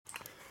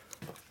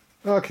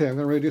Okay, I'm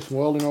going to do some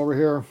welding over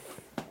here.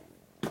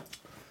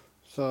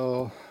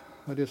 So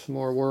I did some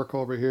more work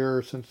over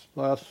here since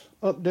last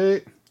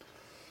update.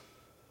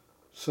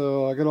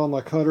 So I got all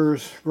my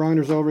cutters,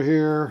 grinders over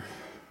here.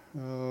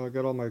 I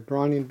got all my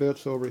grinding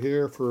bits over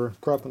here for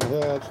prepping the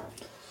heads.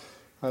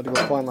 I had to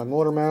go find my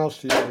motor mounts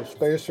to use the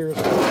spacers,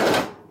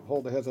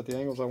 hold the heads at the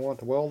angles I want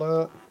to weld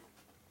at.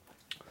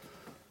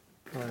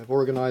 I've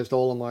organized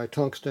all of my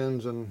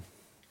tungstens and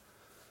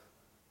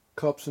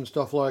cups and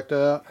stuff like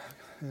that,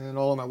 and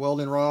all of my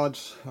welding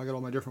rods. I got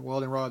all my different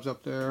welding rods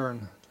up there,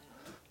 and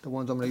the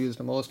ones I'm going to use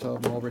the most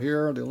of them over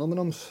here, the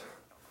aluminums.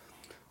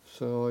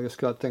 So I just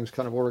got things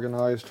kind of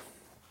organized.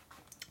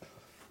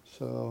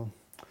 So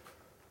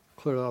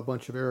cleared out a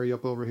bunch of area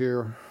up over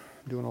here,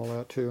 doing all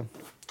that too.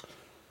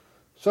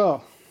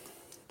 So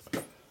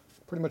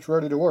pretty much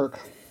ready to work.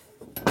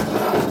 So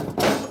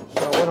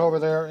I went over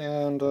there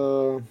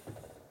and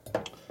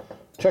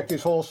checked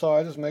these hole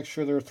sizes, make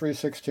sure they're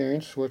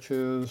 3/16, which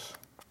is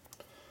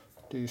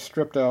the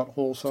stripped out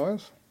hole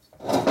size.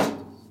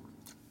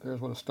 There's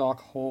what a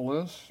stock hole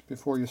is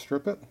before you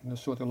strip it, and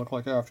this is what they look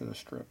like after they're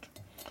stripped.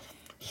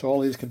 So all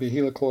these can be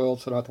helicoiled,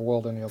 so I don't have to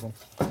weld any of them.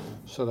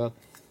 So that's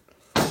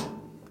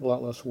a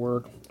lot less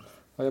work.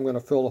 I am going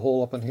to fill the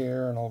hole up in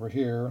here and over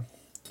here,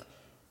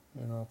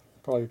 and I'll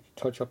probably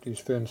touch up these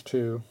fins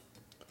too.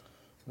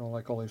 I don't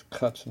like all these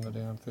cuts in the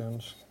damn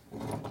fins.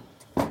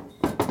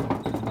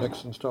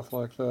 Nicks and stuff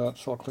like that,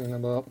 so I'll clean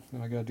them up.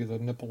 And I gotta do the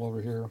nipple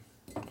over here.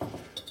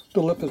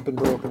 The lip has been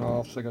broken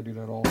off, so I gotta do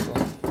that also.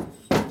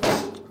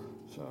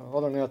 So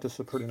other than that, this is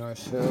a pretty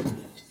nice head.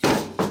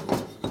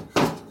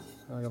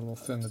 I got a little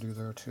fin to do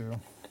there too.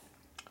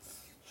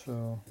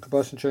 So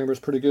combustion chamber is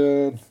pretty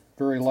good.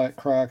 Very light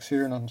cracks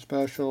here, nothing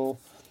special.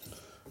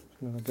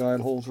 And the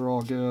guide holes are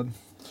all good.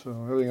 So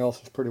everything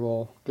else is pretty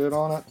well good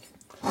on it.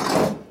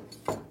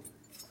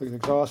 The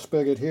exhaust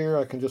spigot here,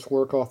 I can just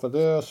work off of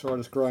this, or I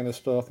just grind this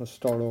stuff and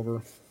start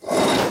over.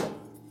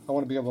 I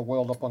want to be able to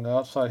weld up on the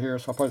outside here,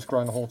 so I'll probably just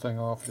grind the whole thing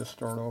off and just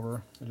start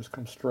over. It just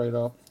comes straight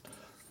up.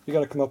 You got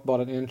to come up about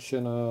 1 inch,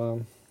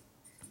 and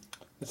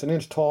it's 1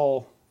 inch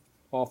tall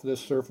off this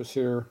surface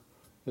here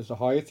is the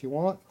height you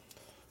want.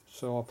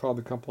 So I'll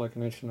probably come up like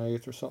 1 1/8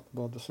 inches or something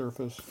above the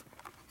surface.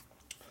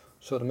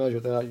 So to measure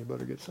that, you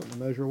better get something to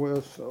measure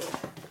with. So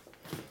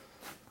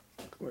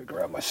let me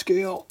grab my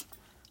scale.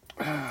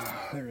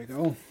 There you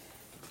go.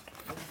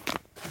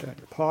 Put that in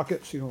your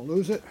pocket so you don't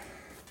lose it.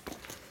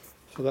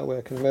 So that way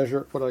I can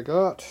measure what I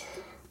got.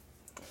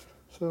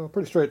 So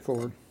pretty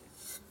straightforward.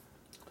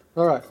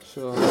 Alright,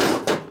 so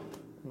I'm going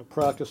to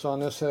practice on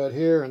this head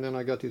here, and then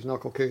I got these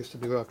knuckle case to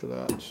do after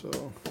that.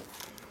 So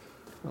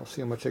I'll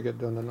see how much I get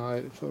done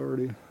tonight. It's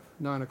already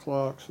 9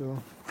 o'clock, so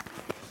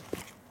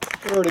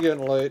it's already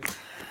getting late.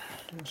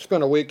 I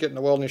spent a week getting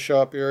the welding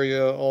shop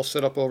area all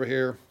set up over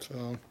here.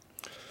 So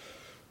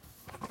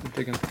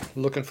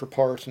looking for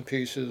parts and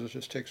pieces, it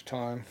just takes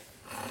time.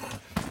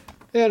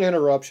 And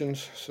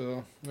interruptions,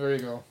 so there you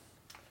go.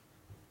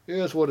 It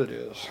is what it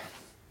is.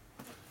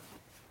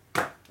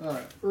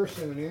 Alright, first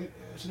thing we need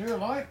is an air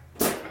light.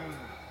 An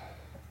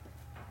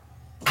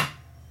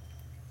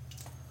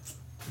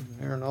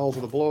air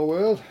nozzle to blow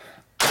with,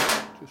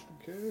 just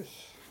in case.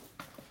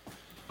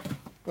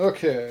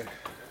 Okay,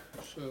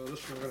 so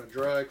this one I'm going to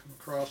drag from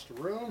across the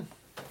room.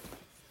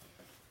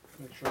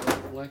 Make sure I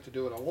have the length to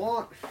do what I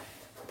want.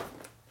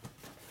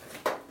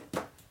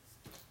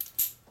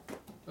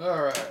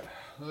 Alright,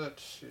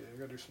 let's see, I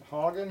gotta do some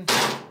hogging.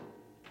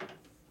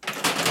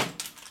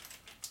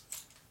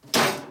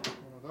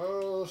 One of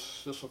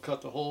those. This will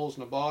cut the holes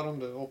in the bottom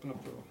to open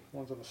up the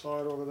ones on the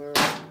side over there.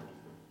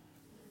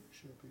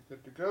 Should be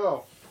good to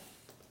go.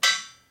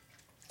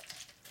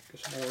 Get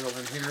some oil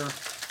in here.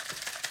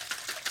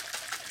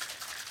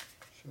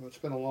 So it's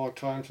been a long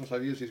time since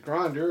I've used these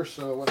grinders,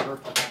 so whatever,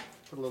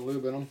 put a little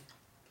lube in them.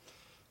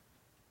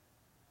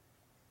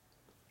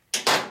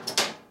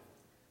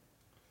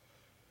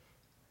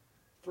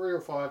 3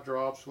 or 5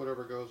 drops,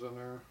 whatever goes in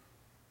there.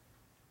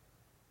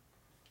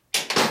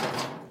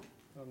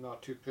 I'm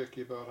not too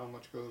picky about how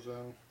much goes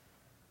in.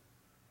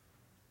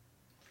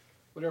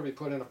 Whatever you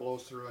put in, it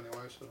blows through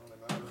anyway, so it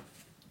doesn't really matter.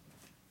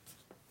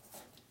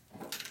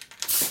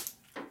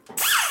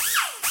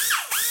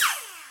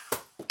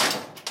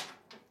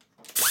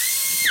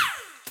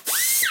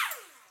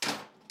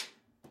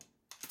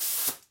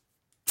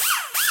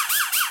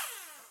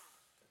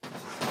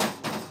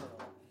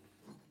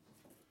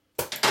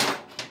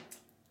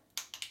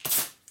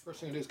 First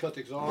thing I do is cut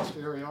the exhaust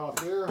area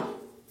off here.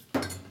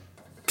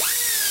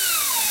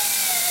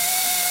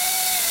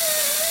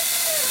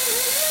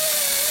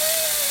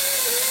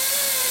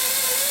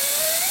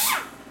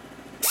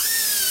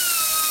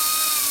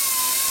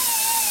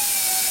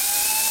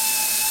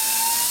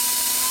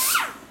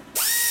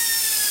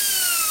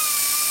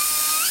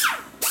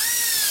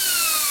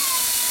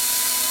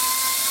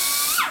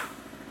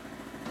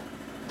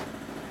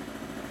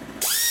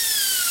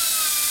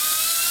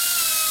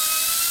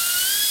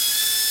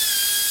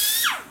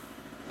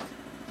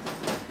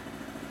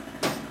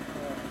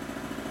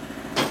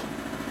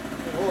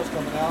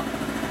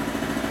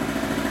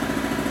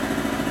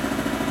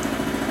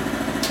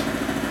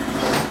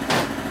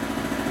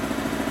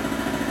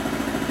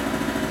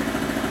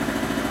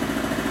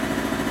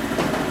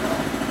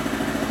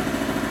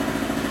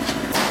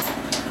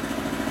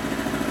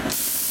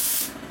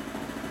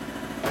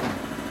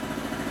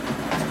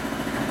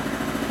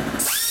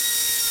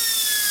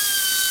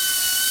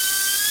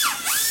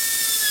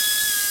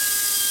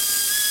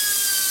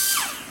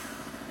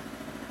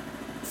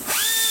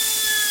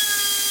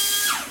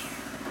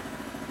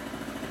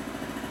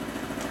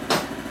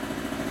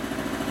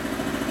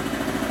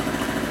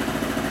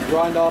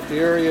 grind off the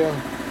area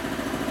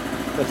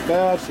that's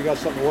bad, so you got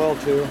something to weld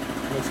to.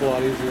 Makes it a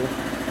lot easier.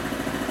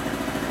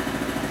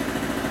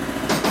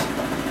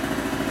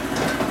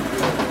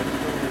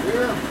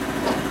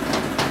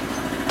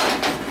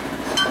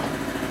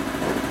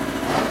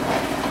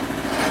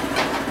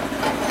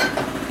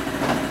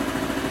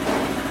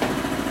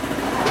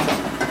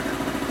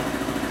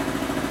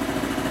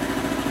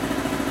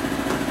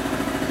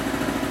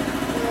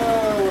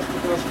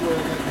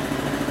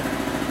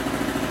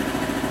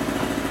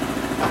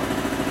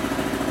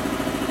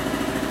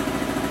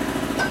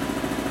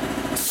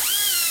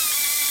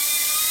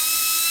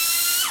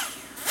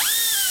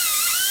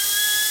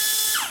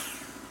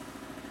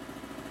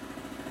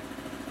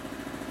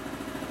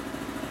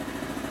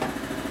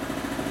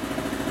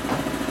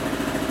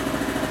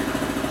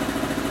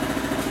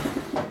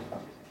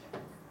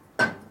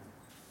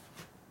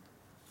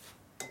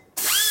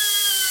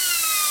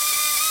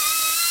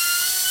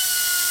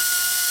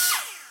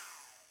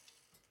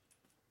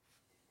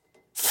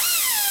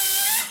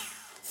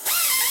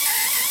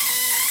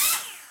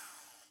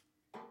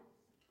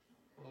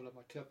 Load up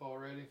my tip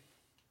already.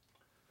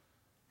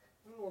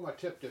 I don't know where my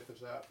tip dip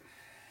is at.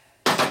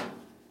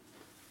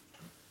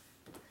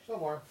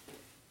 Somewhere.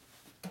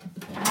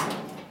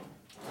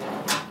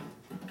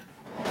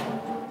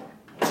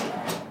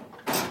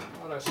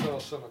 Thought I saw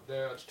some of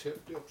Dad's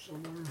tip dip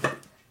somewhere.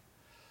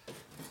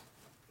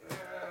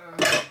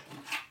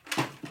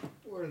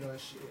 Where did I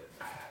see it?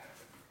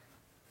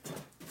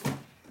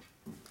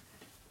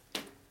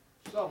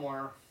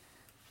 Somewhere.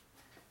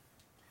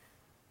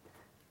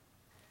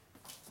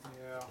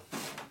 Yeah.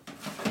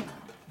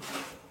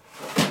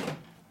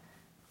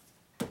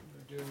 What do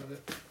I do with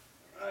it?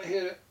 I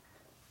hit it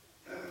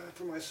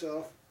for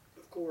myself,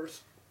 of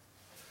course.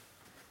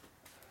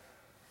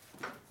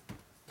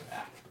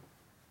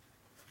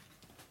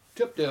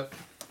 Tip dip.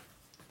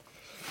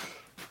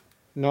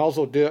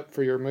 Nozzle dip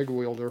for your MIG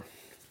welder.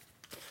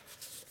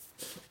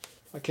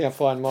 I can't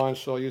find mine,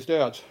 so I'll use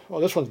Dad's. Oh,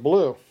 this one's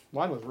blue.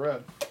 Mine was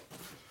red.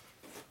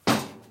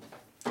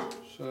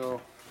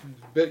 So,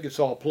 the bit gets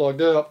all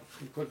plugged up.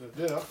 You put the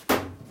dip.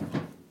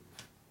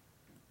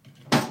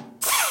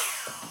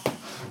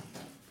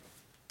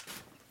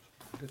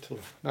 Gets a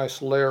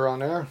nice layer on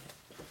there.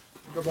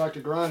 Go back to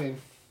grinding.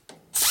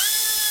 Should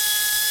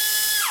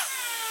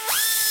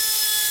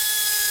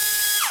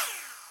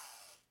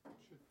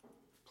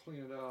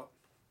clean it out.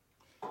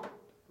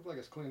 Looks like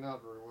it's cleaned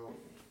out very well.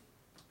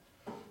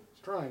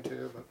 It's trying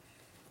to, but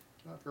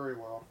not very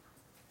well.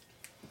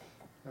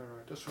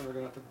 Alright, this one we're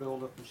going to have to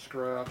build up from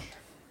scratch.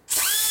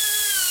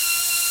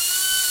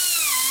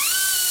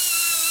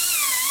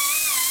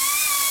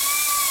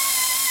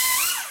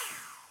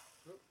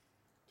 Oop,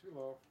 too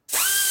low.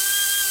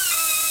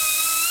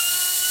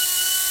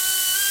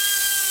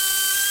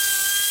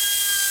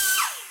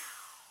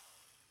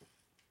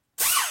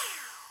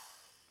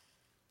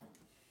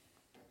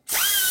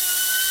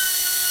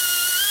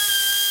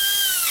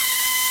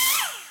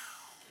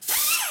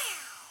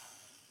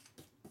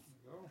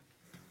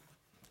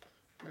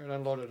 And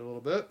unload it a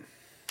little bit.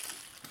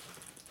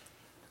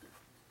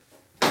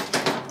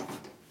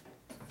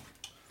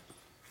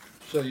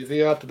 So you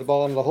V out to the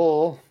bottom of the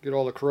hole, get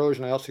all the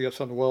corrosion out so you got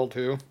something to weld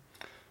to.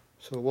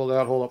 So weld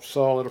that hole up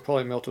solid, it'll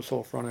probably melt this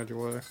whole front edge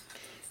away.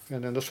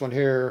 And then this one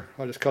here,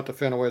 I just cut the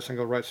fin away so I can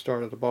go right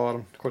start at the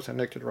bottom. Of course I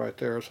nicked it right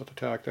there, so I have to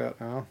tack that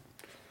now.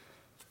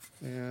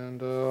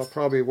 And I'll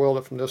probably weld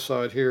it from this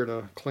side here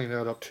to clean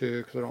that up too,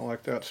 because I don't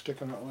like that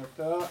sticking out like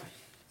that.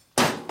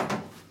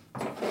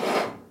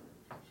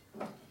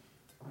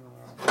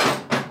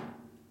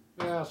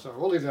 Yeah, so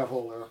we'll leave that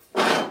hole there.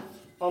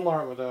 I'm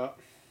alright with that.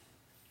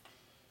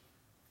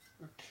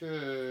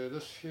 Okay,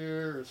 this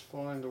here is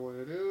fine the way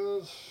it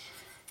is.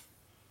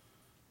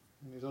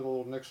 And these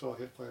little nicks I'll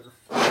hit later.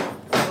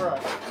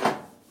 Alright.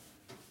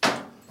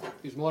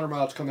 These motor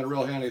mounts come in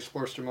real handy,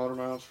 Sportster motor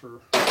mounts for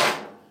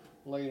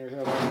laying your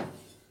head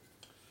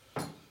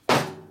on.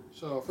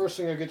 So first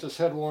thing I get this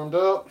head warmed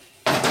up.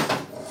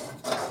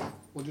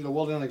 We'll do the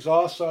welding on the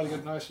exhaust side to get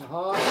it nice and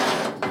hot.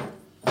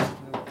 And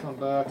then we'll come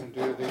back and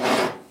do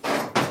the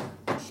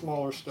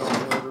smaller stuff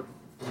later.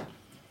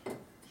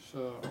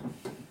 So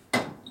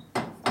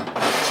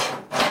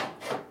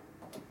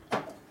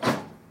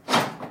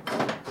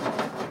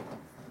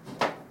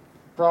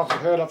prop the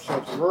head up so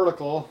it's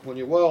vertical. When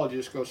you weld, you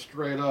just go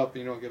straight up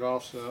and you don't get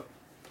offset.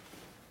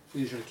 It's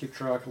easier to keep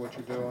track of what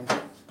you're doing.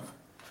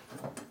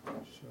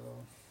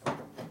 So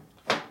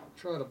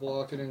try to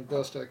block it in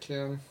best I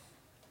can.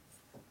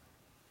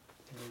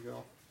 There you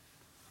go.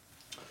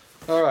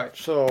 Alright,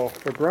 so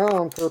for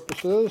ground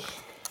purposes,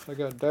 I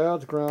got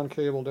Dad's ground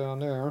cable down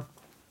there.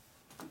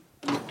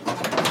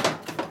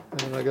 And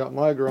then I got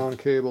my ground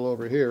cable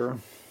over here.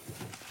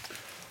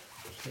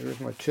 So here's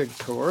my TIG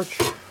torch.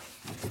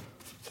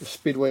 It's a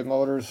Speedway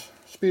Motors,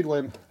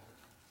 Speedway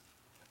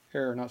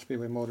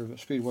Motors, but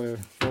Speedway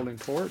welding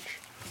torch.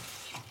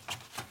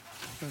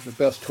 These are the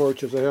best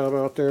torches they have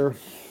out there.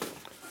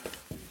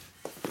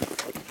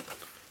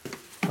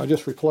 I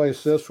just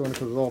replaced this one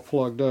because it's all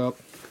plugged up.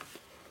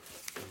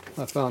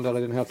 I found out I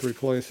didn't have to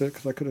replace it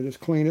because I could have just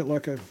cleaned it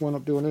like I wound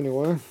up doing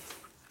anyway.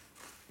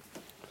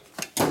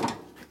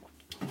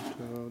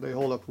 So they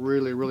hold up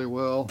really, really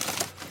well.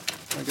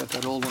 I got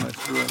that old one I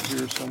threw up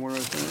here somewhere, I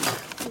think.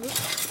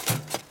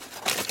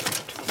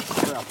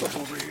 Crap up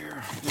over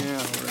here. Yeah,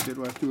 what I did,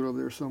 I threw it over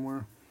there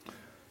somewhere.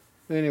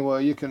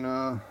 Anyway, you can,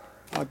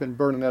 I've been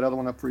burning that other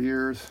one up for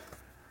years.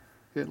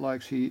 It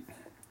likes heat.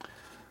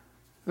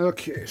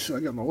 Okay, so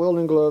I got my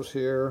welding gloves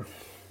here.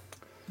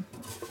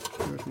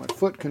 Here's my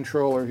foot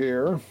controller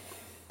here.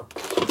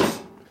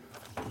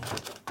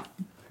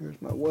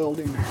 Here's my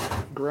welding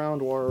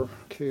ground wire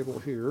cable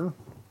here.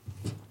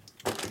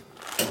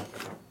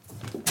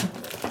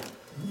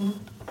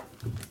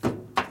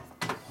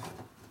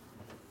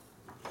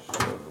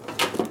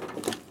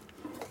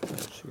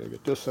 So gotta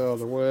get this out of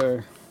the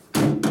way.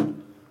 I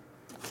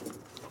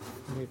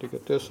need to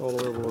get this all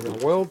the way where we're going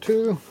to weld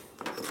to.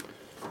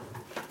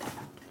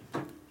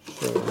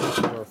 So this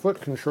is our foot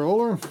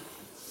controller.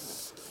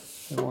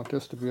 I want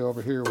this to be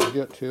over here when we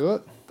get to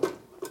it.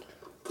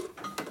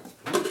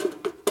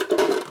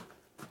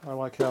 I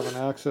like having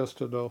access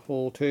to the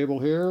whole table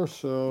here,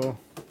 so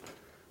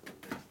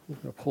I'm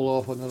going to pull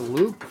off another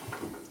loop.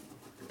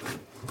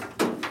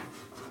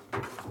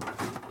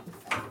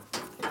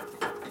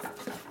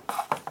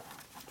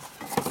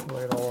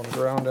 Lay it all on the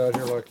ground out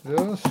here like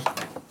this.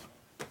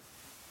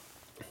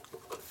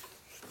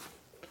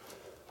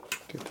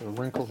 Get the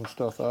wrinkles and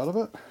stuff out of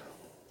it.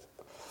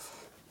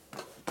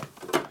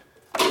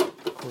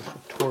 Of course,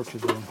 the torch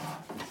is on the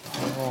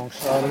wrong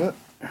side of it.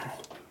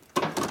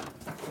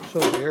 So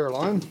the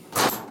airline.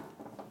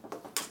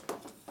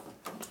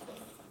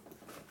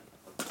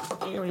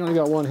 And when you only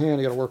got one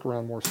hand, you got to work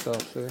around more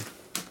stuff. See?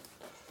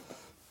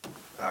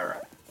 All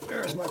right,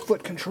 there's my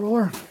foot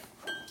controller.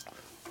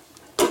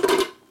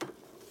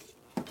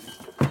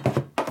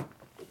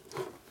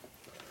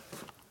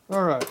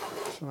 All right,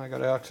 so I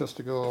got access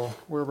to go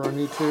wherever I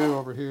need to,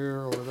 over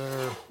here, over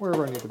there,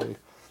 wherever I need to be.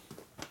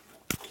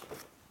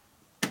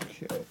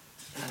 Okay,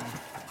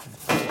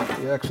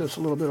 the access a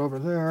little bit over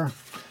there.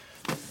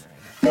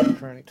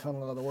 Try any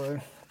tunnel out of the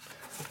way.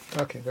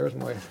 Okay, there's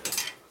my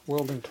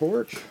welding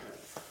torch.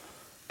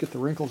 Get the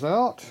wrinkles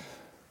out,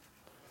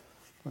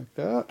 like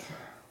that.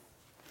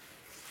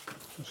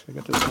 Just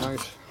gonna get this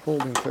nice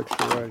holding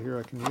fixture right here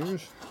I can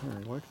use.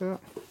 There, like that.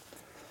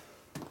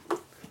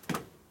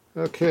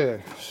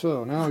 Okay,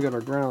 so now we got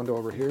our ground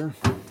over here.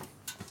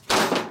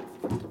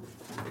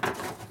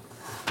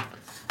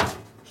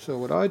 So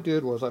what I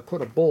did was I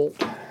put a bolt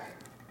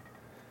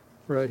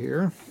right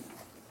here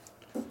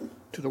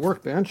to the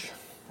workbench.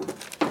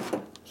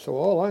 So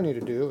all I need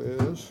to do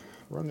is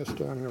run this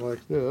down here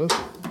like this.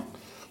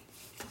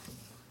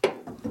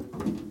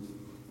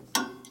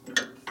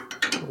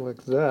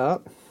 Like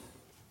that.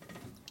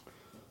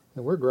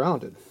 And we're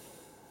grounded.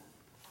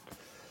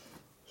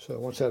 So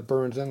once that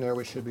burns in there,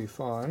 we should be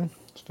fine.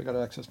 Still got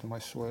access to my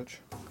switch.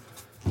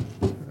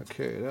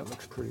 Okay, that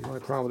looks pretty. The only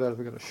problem with that is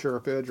we got a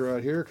sharp edge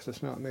right here because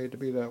it's not made to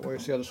be that way.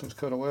 See how this one's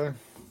cut away?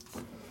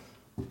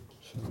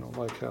 So I don't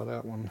like how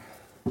that one.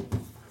 I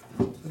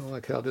don't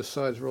like how this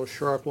side's real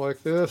sharp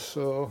like this.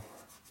 So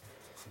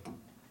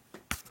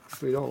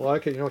if you don't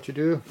like it, you know what you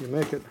do? You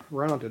make it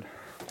rounded.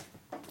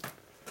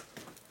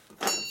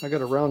 I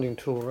got a rounding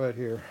tool right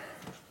here.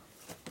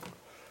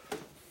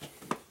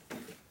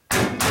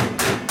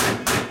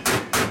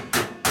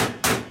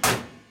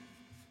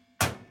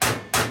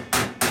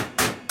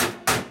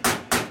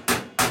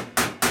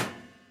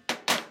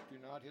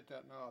 Hit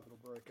that knob,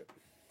 it'll break it.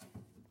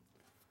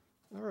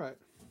 All right,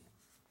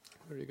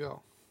 there you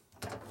go.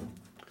 So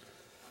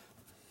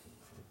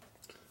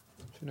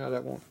now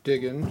that won't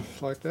dig in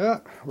just like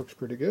that. Works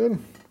pretty good.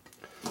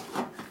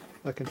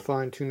 I can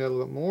fine tune that a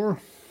little bit more.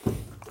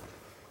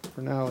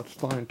 For now, it's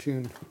fine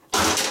tuned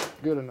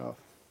good enough.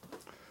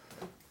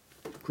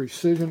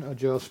 Precision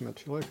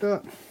adjustment. You like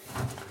that?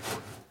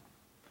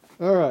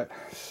 All right,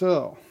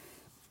 so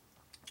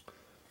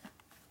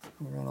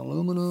we're on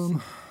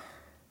aluminum.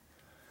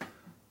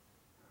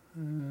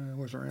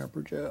 Where's our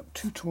amperage at?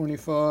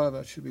 225.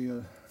 That should be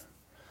a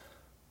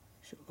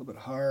little bit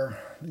higher,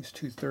 at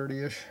least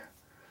 230-ish.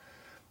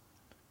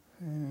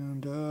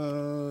 And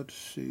let's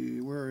see,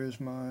 where is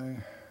my?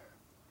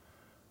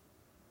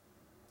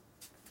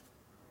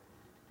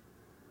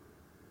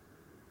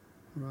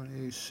 We're on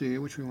AC,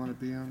 which we want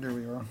to be on. There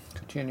we are.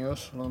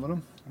 Continuous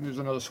aluminum. There's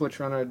another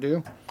switch on I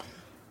do.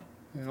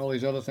 And all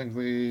these other things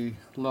we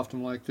left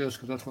them like this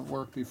because that's what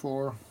worked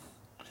before.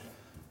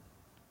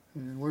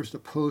 And where's the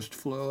post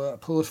flow?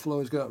 That post flow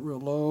has got real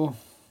low.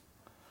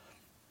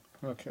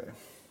 Okay.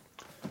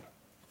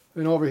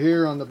 And over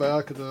here on the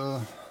back of the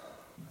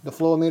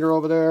flow meter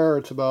over there,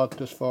 it's about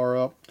this far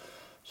up.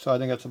 So I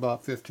think that's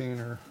about 15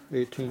 or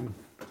 18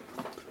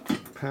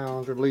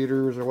 pounds or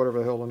liters or whatever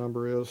the hell the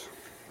number is.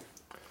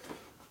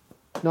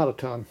 Not a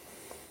ton.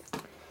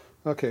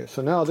 Okay,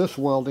 so now this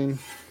welding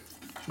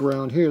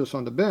ground here that's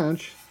on the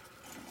bench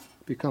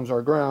becomes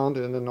our ground,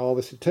 and then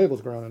obviously the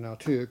table's grounded now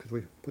too because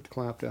we put the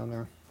clamp down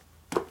there.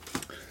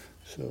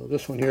 So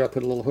this one here, I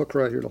put a little hook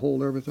right here to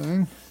hold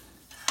everything.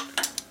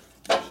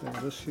 So So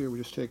this here, we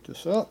just take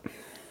this up.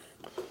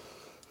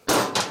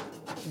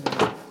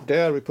 And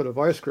Dad, we put a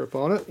vice grip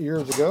on it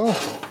years ago.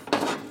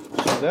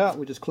 So that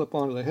we just clip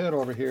onto the head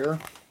over here.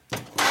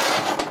 And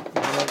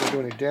we're not going to do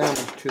any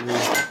damage to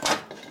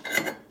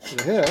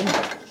the head.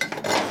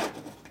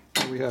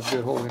 We have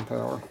good holding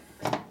power.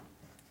 And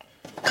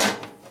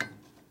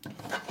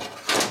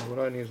what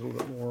I need is a little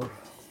bit more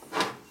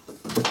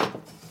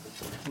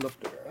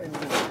lift there. I need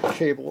a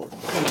cable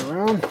coming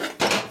around,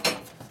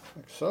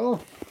 like so.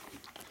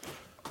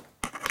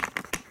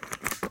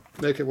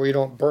 Make it where you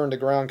don't burn the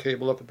ground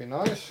cable up would be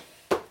nice.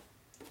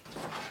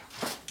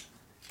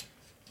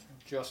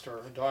 Adjust our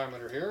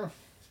diameter here.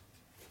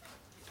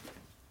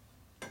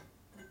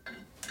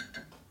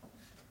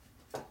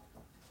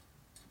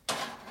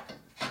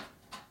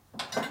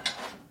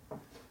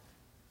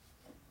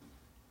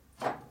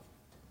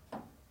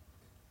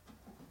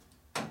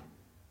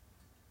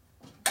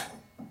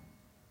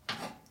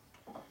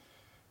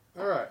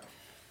 Alright,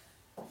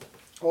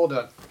 all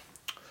done.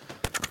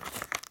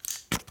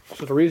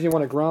 So the reason you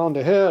want to ground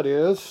the head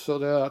is so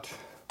that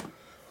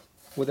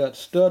with that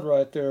stud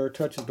right there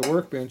touches the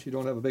workbench, you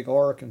don't have a big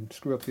arc and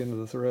screw up the end of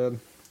the thread.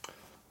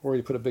 Or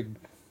you put a big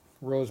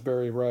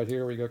roseberry right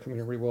here where you got to come in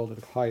and re-weld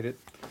it to hide it.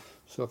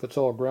 So if it's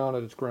all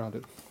grounded, it's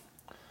grounded.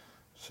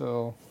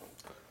 So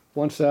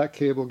once that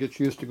cable gets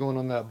used to going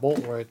on that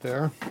bolt right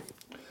there,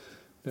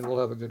 then we'll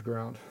have a good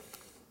ground.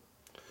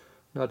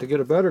 Now to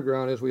get a better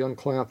ground is we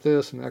unclamp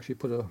this and actually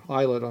put an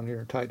eyelet on here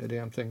and tighten the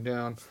damn thing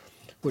down,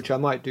 which I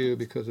might do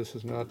because this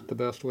is not the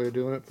best way of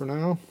doing it for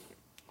now.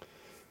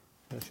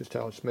 That's just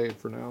how it's made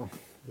for now.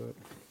 But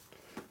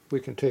we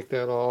can take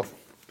that off.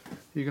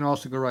 You can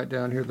also go right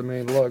down here, the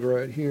main lug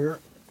right here.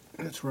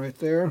 It's right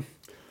there.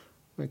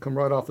 I come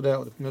right off of that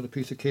with another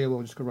piece of cable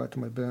and just go right to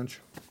my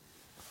bench.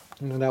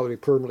 And then that would be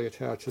permanently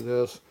attached to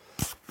this.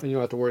 And you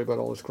don't have to worry about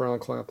all this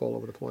ground clamp all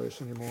over the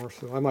place anymore.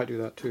 So I might do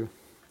that too.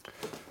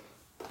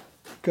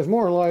 Because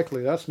more than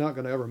likely, that's not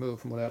going to ever move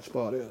from where that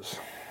spot is.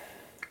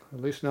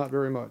 At least not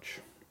very much.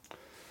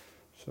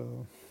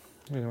 So,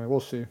 anyway, we'll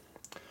see.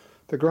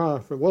 The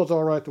ground, if it was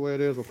all right the way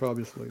it is, we'll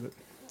probably just leave it.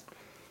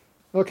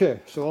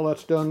 Okay, so all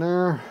that's done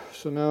there.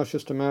 So now it's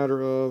just a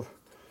matter of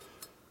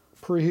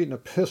preheating the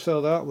piss out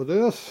of that with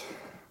this.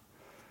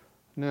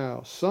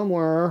 Now,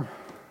 somewhere,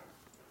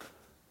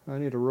 I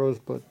need a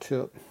rosebud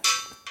tip.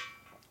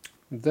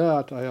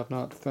 That I have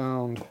not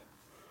found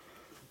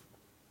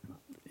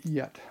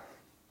yet.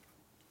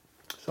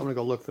 So I'm going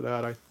to go look for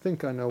that. I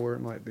think I know where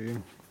it might be.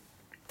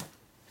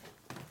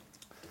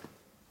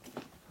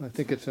 I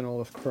think it's in all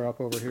this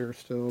crap over here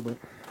still, but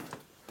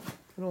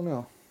I don't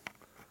know.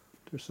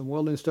 There's some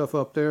welding stuff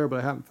up there,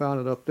 but I haven't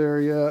found it up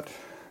there yet.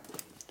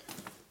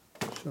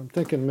 So I'm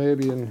thinking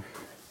maybe it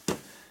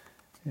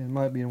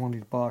might be in one of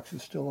these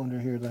boxes still under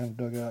here that I haven't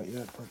dug out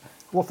yet, but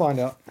we'll find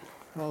out.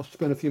 I'll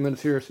spend a few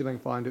minutes here, see if I can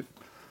find it.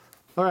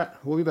 Alright,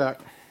 we'll be back.